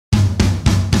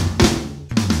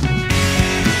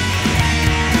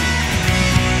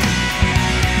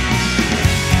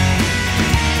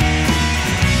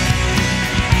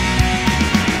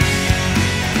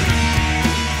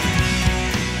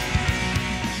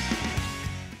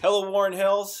Hello Warren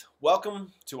Hills,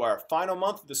 welcome to our final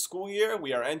month of the school year.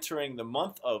 We are entering the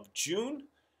month of June.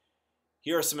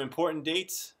 Here are some important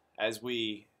dates as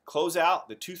we close out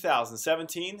the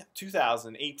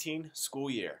 2017-2018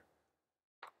 school year.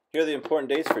 Here are the important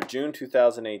dates for June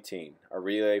 2018. Our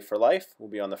Relay for Life will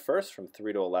be on the 1st from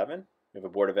 3 to 11. We have a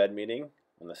Board of Ed meeting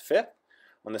on the 5th.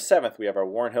 On the 7th we have our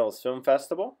Warren Hills Film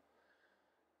Festival.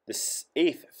 The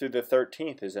 8th through the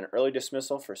 13th is an early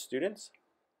dismissal for students.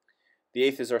 The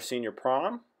 8th is our senior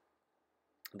prom.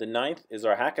 The 9th is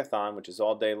our hackathon, which is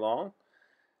all day long.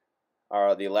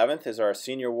 The 11th is our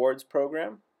senior awards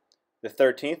program. The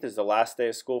 13th is the last day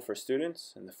of school for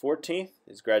students. And the 14th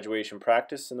is graduation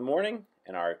practice in the morning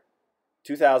and our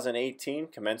 2018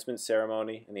 commencement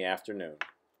ceremony in the afternoon.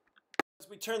 As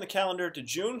we turn the calendar to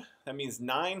June, that means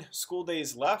 9 school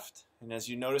days left. And as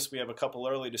you notice, we have a couple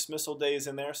early dismissal days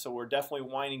in there, so we're definitely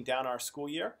winding down our school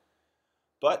year.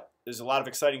 But there's a lot of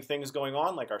exciting things going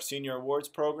on, like our senior awards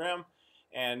program.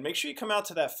 And make sure you come out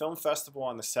to that film festival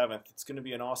on the 7th. It's going to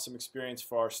be an awesome experience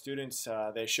for our students.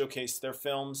 They showcase their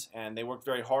films, and they work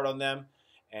very hard on them.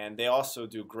 And they also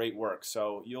do great work,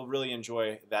 so you'll really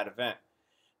enjoy that event.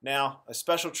 Now, a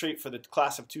special treat for the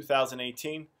class of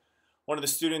 2018. One of the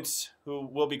students who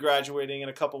will be graduating in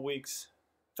a couple weeks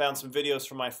found some videos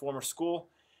from my former school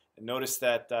and noticed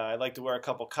that I like to wear a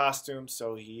couple costumes,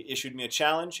 so he issued me a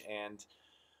challenge, and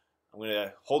I'm going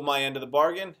to hold my end of the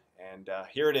bargain, and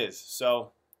here it is.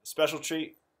 So, a special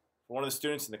treat for one of the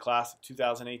students in the class of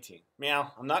 2018.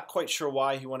 Meow. I'm not quite sure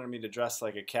why he wanted me to dress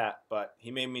like a cat, but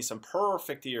he made me some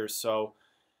perfect ears, so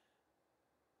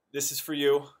this is for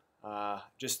you.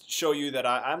 Just to show you that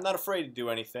I'm not afraid to do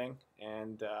anything,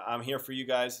 and I'm here for you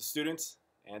guys, the students,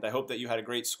 and I hope that you had a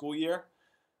great school year.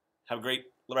 Have a great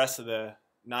rest of the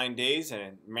 9 days,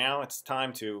 and now it's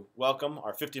time to welcome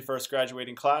our 51st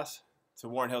graduating class to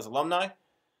Warren Hills alumni.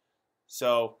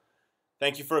 So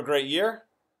thank you for a great year,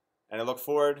 and I look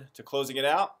forward to closing it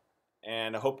out,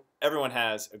 and I hope everyone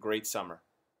has a great summer.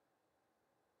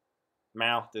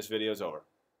 Now this video is over.